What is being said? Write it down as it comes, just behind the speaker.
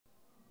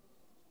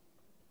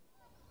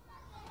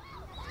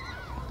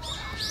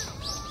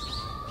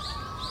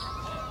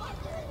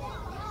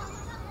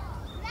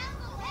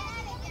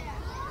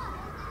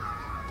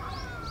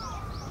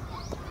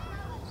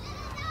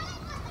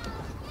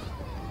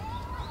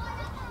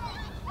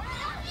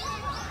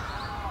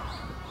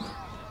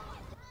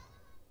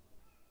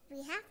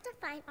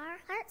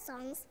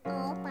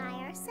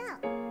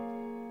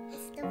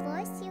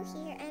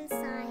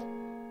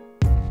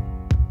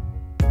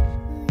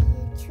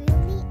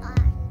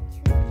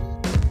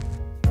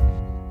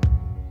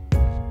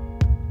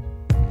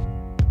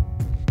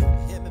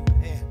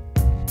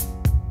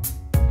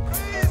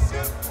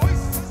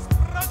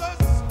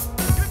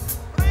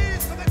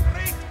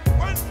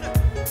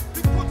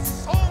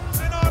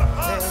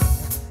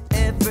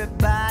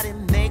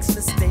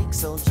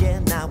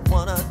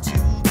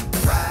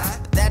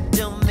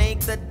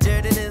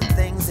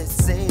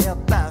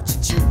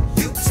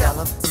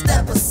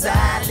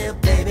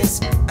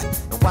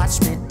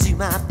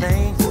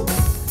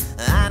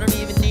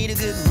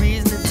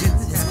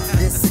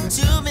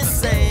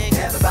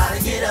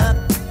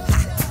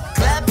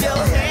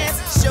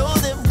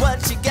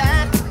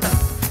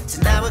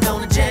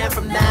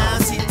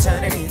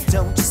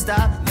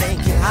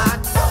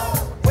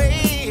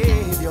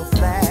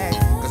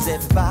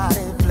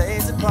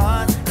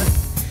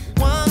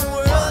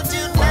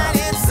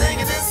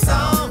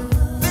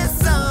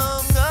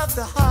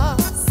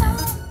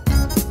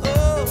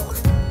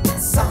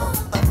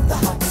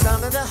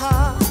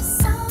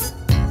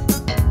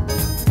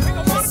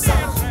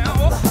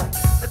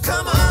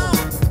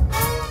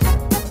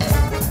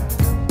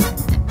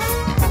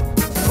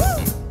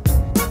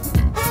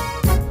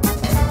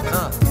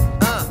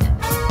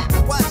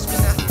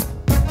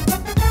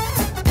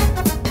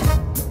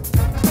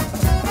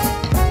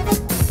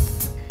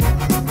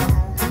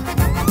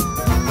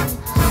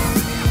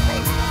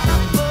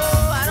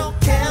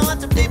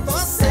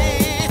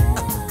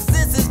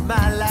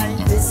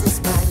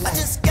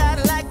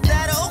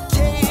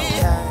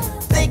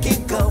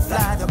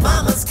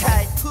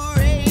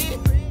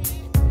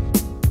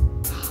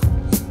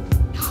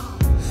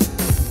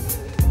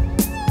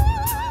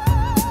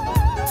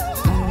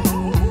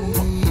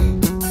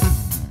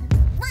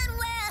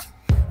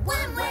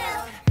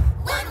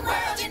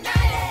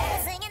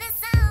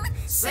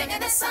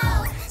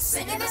song,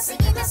 singing the song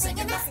of the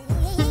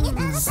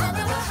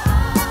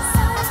heart.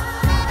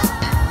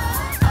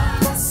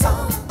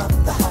 Song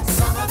of the heart,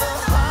 song of the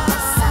heart,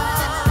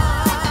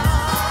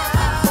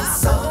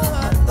 song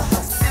of the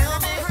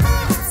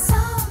heart.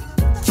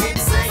 Keep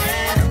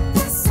singing.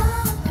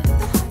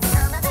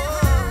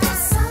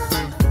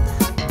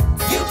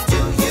 You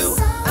do you,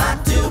 I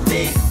do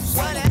me.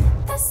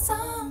 The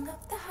song of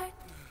the heart.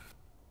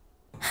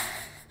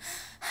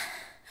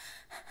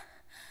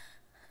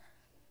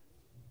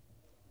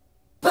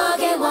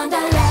 Boogie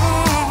Wonderland.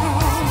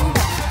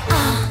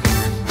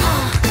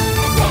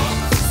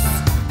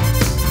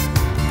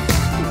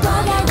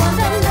 Boogie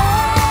Wonderland.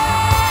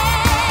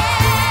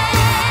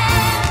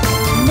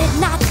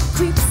 Midnight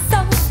creeps so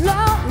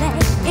slowly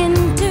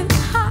into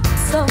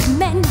hearts of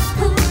men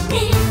who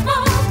need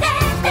more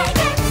than they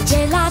get.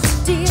 Daylight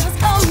steals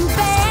a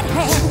bad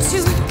hand to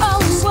a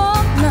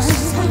woman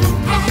who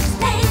has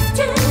laid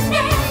to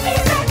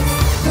neglect.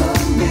 The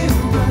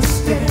mirror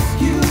stares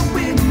you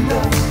in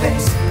the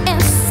face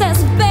and says,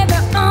 baby,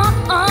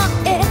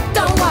 it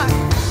don't work.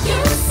 You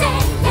say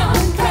your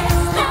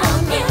prayers, now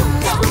you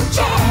don't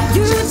change.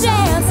 You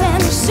dance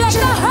and shake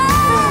the heart.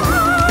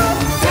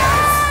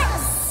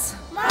 Dance,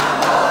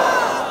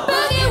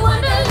 Boogie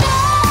Wonderland.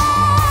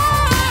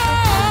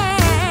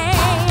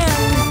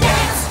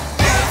 Dance,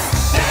 dance,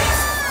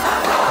 dance,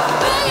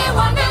 Boogie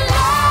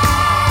Wonderland.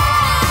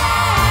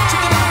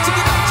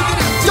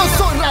 Yo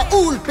soy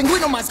Raúl,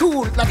 pingüino más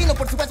cool, latino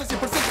por supuesto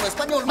 100%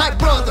 español, my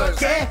brother.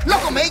 ¿Qué?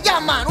 Loco me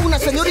llaman, una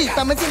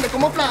señorita me enciende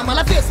como flama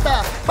la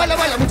fiesta. Baila,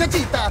 baila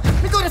muchachita,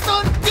 mi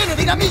corazón tiene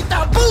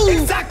dinamita. ¡Boom!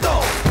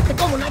 ¡Exacto! Te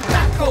como un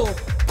atraco.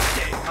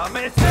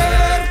 Déjame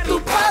ser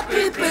Tu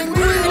papi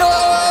pingüino.